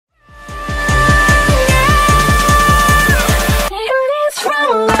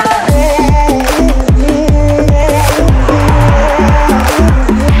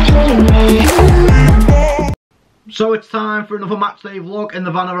So it's time for another matchday vlog in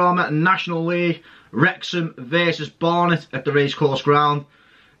the Vanarama National League. Wrexham versus Barnet at the Racecourse Ground.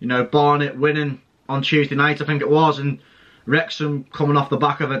 You know, Barnet winning on Tuesday night, I think it was, and Wrexham coming off the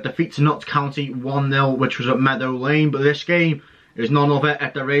back of a defeat to Notts County 1-0, which was at Meadow Lane. But this game is none other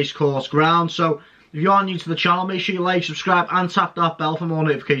at the Racecourse Ground. So if you are new to the channel, make sure you like, subscribe and tap that bell for more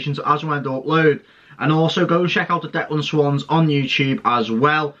notifications as and when I upload. And also go and check out the Declan Swans on YouTube as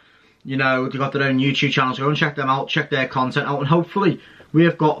well. You know, they've got their own YouTube channels. Go and check them out, check their content out, and hopefully we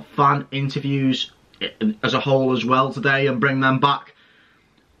have got fan interviews as a whole as well today and bring them back,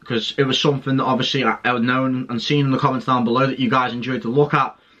 because it was something that obviously I had known and seen in the comments down below that you guys enjoyed to look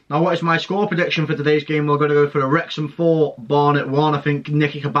at. Now, what is my score prediction for today's game? We're going to go for a Wrexham 4, Barnet 1. I think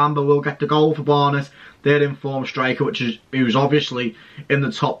Nicky Kabamba will get the goal for Barnet. Their informed striker, who's obviously in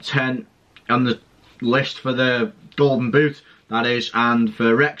the top 10 on the list for the Golden Boot, that is. And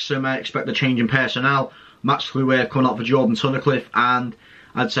for Wrexham, I expect a change in personnel. Max Kluwer coming up for Jordan Tunnicliffe, and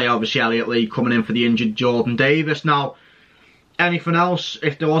I'd say obviously Elliot Lee coming in for the injured Jordan Davis. Now, anything else,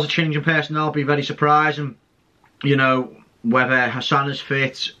 if there was a change in personnel, I'd be very surprised. And, you know, whether Hassan is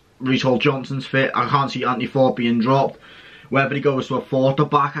fit, Reece Johnson's fit, I can't see Anthony Ford being dropped. Whether he goes to a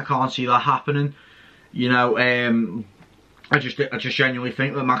quarterback, I can't see that happening. You know, I just genuinely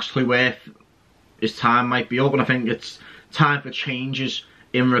think that Max Kluwer, his time might be up, and I think it's time for changes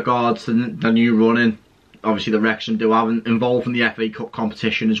in regards to the new running. Obviously, the Wrexham do have involved in the FA Cup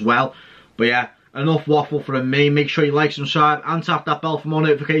competition as well. But yeah, enough waffle from me. Make sure you like, subscribe and tap that bell for more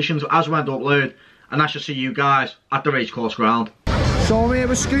notifications as when I upload. And I shall see you guys at the Racecourse Ground. So I'm here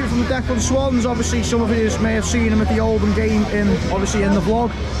with Scoot from the Declan Swans. Obviously, some of you may have seen him at the Oldham game in the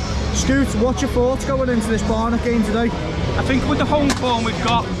vlog. Scoot, what's your thoughts going into this Barnet game today? I think with the home form we've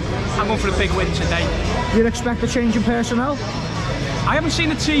got, I'm going for a big win today. You'd expect a change in personnel? I haven't seen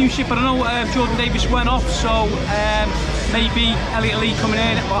the team sheet, but I know Jordan Davis went off, so maybe Elliot Lee coming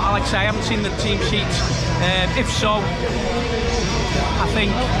in. But like I say, I haven't seen the team sheets. If so, I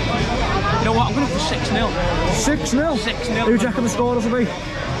think, you know what, I'm going to go for 6-0. 6-0? 6-0. Who do you reckon the score will be?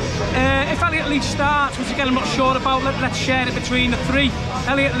 If Elliot Lee starts, which again I'm not sure about, let's share it between the three.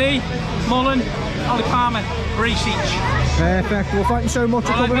 Elliot Lee, Mullen, Ollie Palmer, brace each. Perfect. Well, thank you so much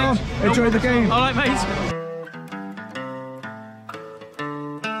for coming on. Enjoy the game. Alright, mate.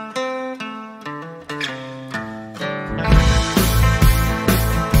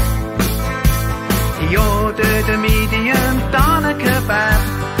 He ordered a medium doner kebab,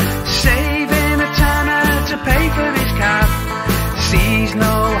 saving a tenner to pay for his cab. Sees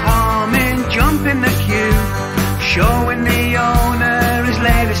no harm in jumping the queue, showing the owner his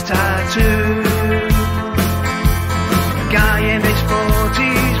latest tattoo. A guy in his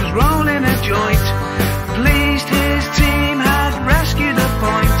 40s was rolling a joint, pleased his team had rescued a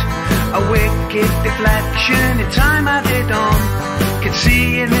point. A wicked deflection in time added on, could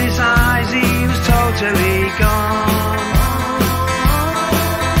see in his eyes he was totally gone.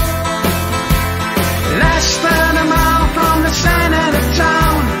 Less than a mile from the centre of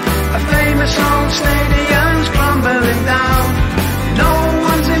town, a famous old stadium's crumbling down. No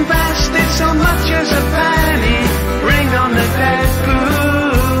one's invested so much as a penny. Bring on the dead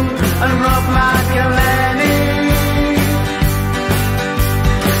poo and Rob McElhenney.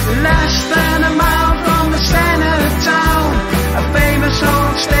 Less than a mile from the centre of town, a famous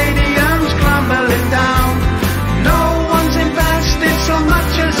old stadium's crumbling down. No one's invested so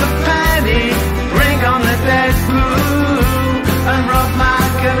much as a penny. Bring on the dead poo and Rob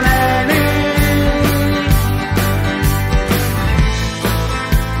McElhenney.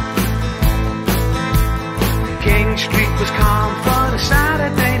 King Street was calm for the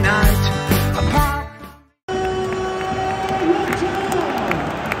Saturday night.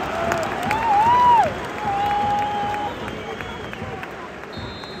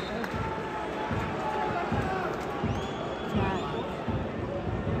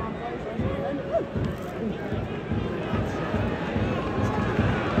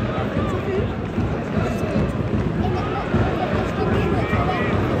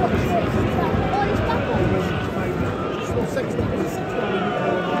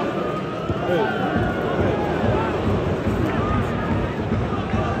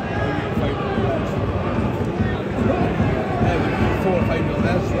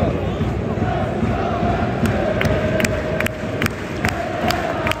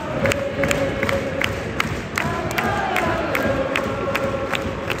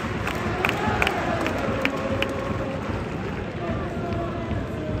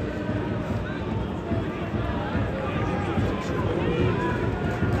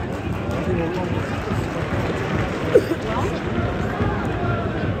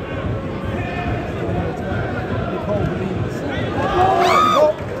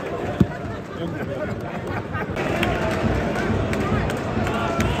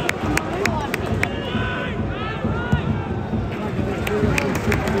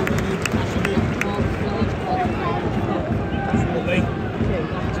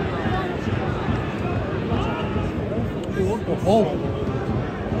 ball.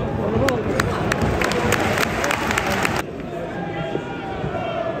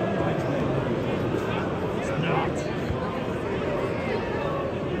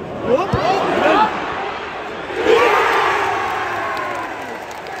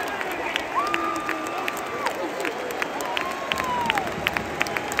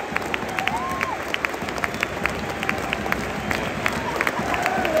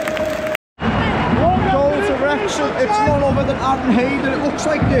 It's none other than Aaron Hayden. It looks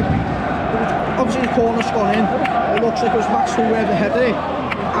like obviously the corner's gone in. It looks like it was Max whoever headed it.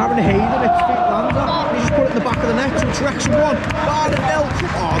 Aaron Hayden, it's feet lander. He just put it in the back of the net, so it's Wrexham 1, Barnet 0.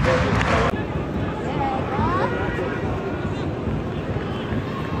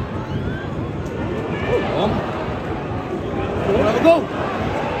 We'll have a go.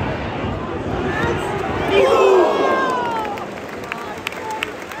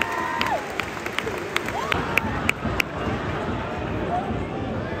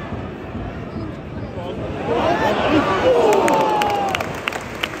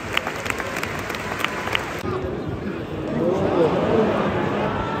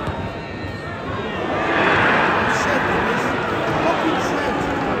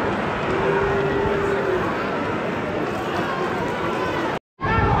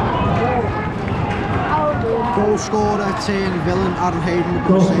 Goal scorer, Villain, Aaron Hayden with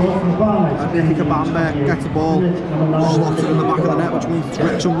the save. And Nicky Kabamba gets the ball, slots it in the back of the net, which means it's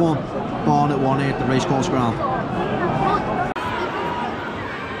Wrexham 1, Barnet 1 here at the Racecourse Ground.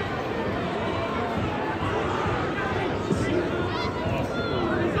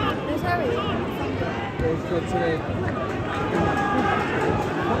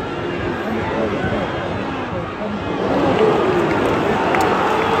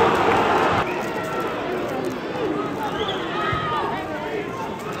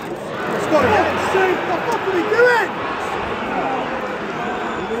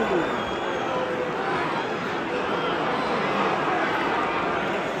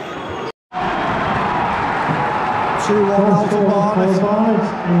 Now to Barnet.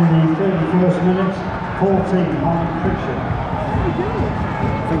 In the 31st minute, 14 home friction.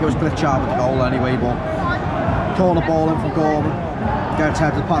 I think it was glitch out with the goal anyway, but corner ball in from Gorman. Gets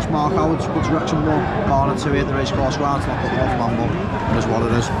headed past Mark Howard, puts Wrexham 1, Barnet 2 here at the Racecourse Ground. It's not the off man, but it is what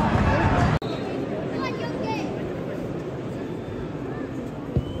it is.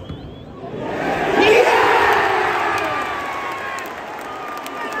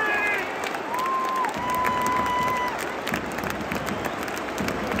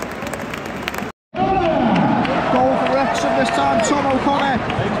 This time, Tom O'Connor,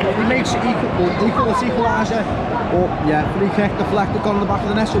 he makes it equal equaliser. But yeah, free kick deflected, gone in the back of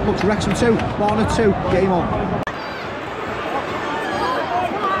the net, so puts Wrexham 2, Barnet 2, game on.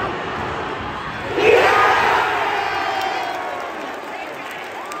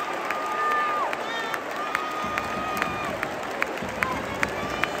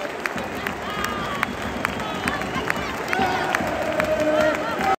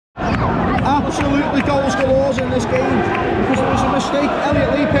 Absolutely goals galore in this game because there was a mistake.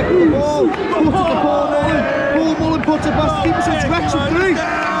 Elliot Lee picked the ball, put it to Paul Mullen. Paul Mullen puts it past the keeper, so it's Wrexham 3,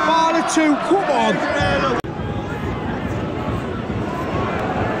 Barnet 2. Come on.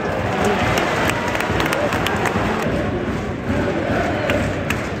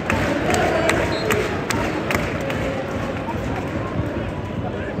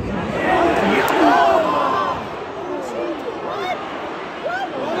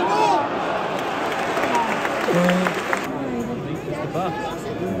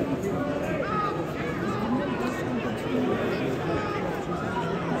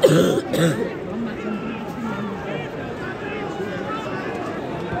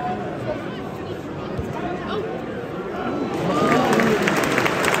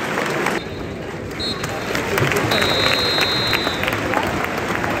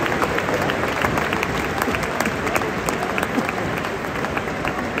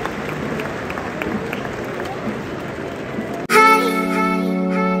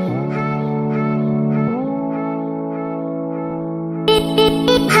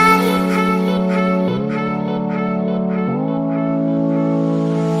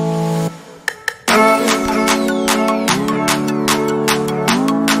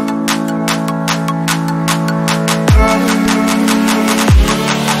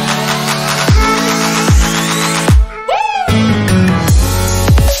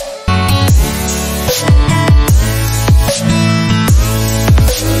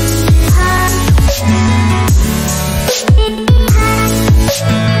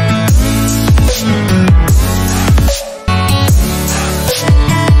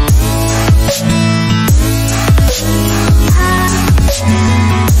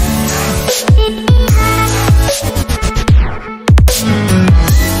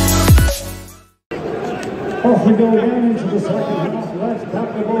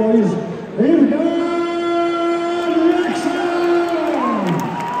 the boys, you've got Wrexham!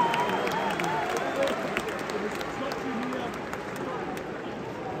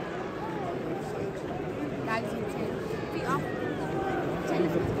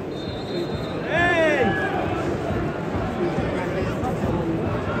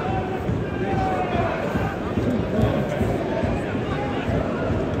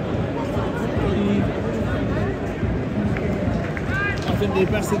 I think the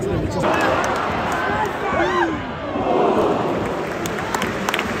best thing to do is just...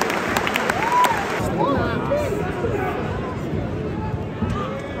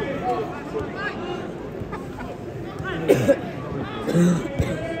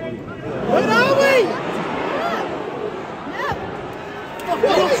 Where are we?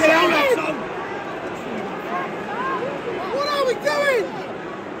 What are we doing?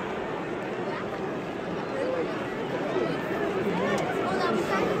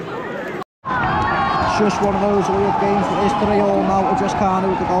 Just one of those weird games, but it's 3-all now to just Carney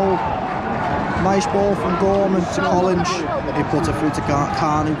with the goal. Nice ball from Gorman to Collins. He puts it through to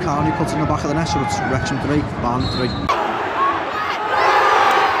Carney. Carney puts it in the back of the net, so it's Wrexham 3, Barnet 3.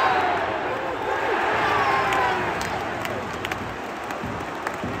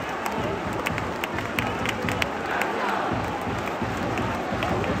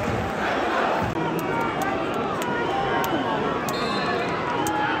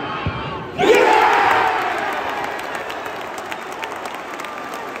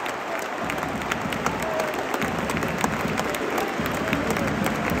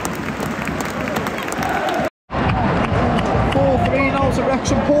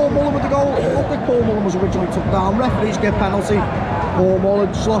 Wrexham, Paul Mullen with the goal. It looked like Paul Mullen was originally took down. Referees give penalty. Paul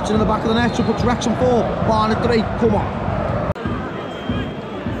Mullen slots it in the back of the net, so puts Wrexham 4, Barnet 3. Come on.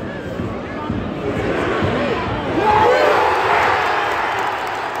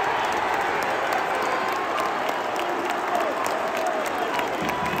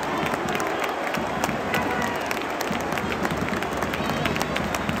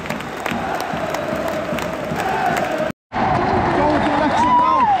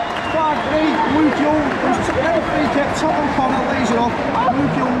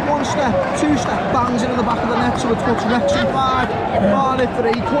 Two-step, bangs it in the back of the net, so it puts Wrexham 5, Barnet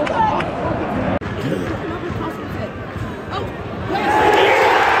 3, come on!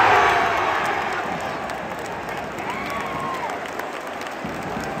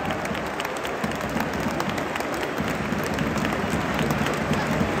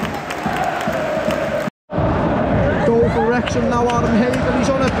 Goal for Wrexham now, Adam Hayden, he's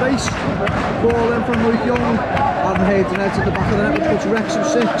on a brace. Ball in from Luke Young. Adam Hayden heads at the back of the net, which puts Wrexham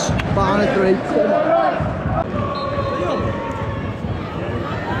 6, Barnet 3. Come on.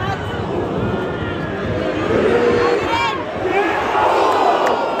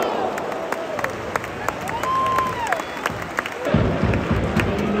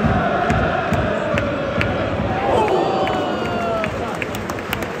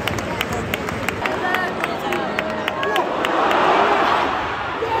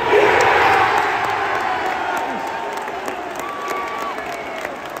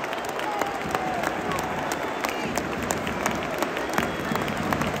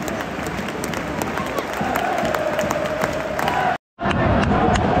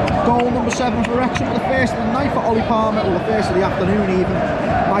 Goal number 7 for Wrexham, for the first of the night for Ollie Palmer, or the first of the afternoon even.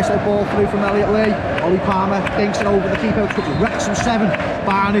 Nice little ball through from Elliot Lee. Ollie Palmer dinks it over the keeper, which puts Wrexham 7,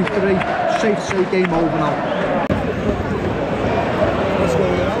 Barnet 3. Safe to say, game over now. Let's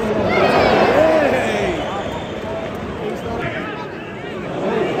go.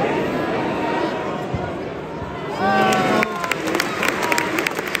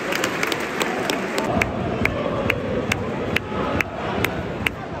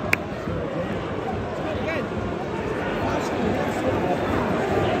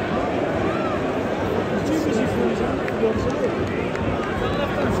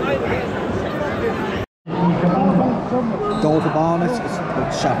 Goal for Barnet, it's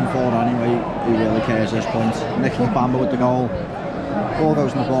 7-4 anyway, who really cares at this point. Nicky Bamba with the goal. Ball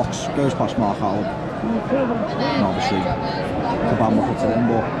goes in the box, goes past Mark Allen. And obviously, Bamba puts it in,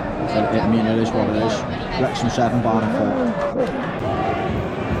 but I mean, it is what it is. Wrexham 7, Barnet 4.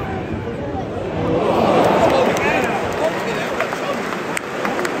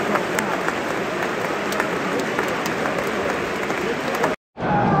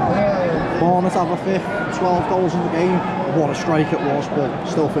 Barnet have a fifth, 12 goals in the game. What a strike it was, but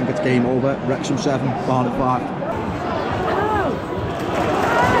still think it's game over. Wrexham 7, Barnet 5.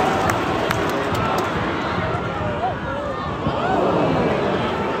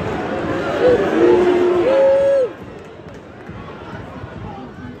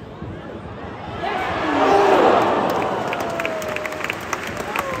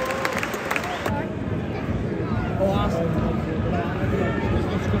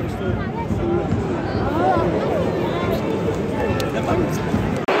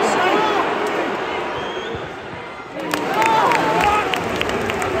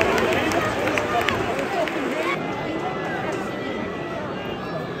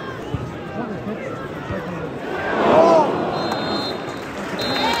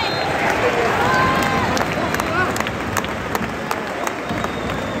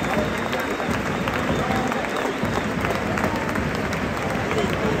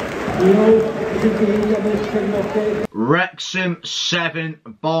 Wrexham 7,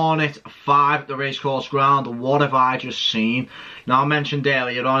 Barnet 5 at the Racecourse Ground. What have I just seen? Now, I mentioned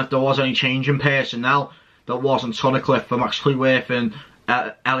earlier on if there was any change in personnel, there wasn't Tunnicliffe for Max Cleworth and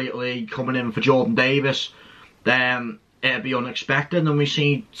Elliot Lee coming in for Jordan Davis. Then it'd be unexpected, and we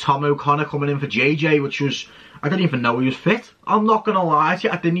see Tom O'Connor coming in for JJ, which was, I didn't even know he was fit. I'm not going to lie to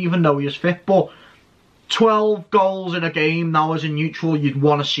you, I didn't even know he was fit, but 12 goals in a game now as a neutral, you'd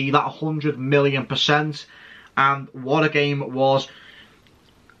want to see that 100,000,000%. And what a game it was.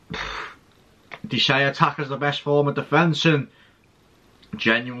 They say attack is the best form of defence, and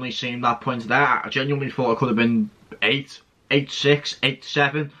genuinely seeing that pointed out, I genuinely thought it could have been 8, 8-6,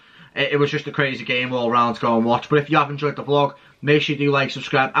 8-7. It was just a crazy game all round to go and watch. But if you have enjoyed the vlog, make sure you do like,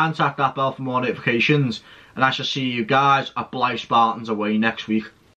 subscribe and tap that bell for more notifications. And I shall see you guys at Blythe Spartans away next week.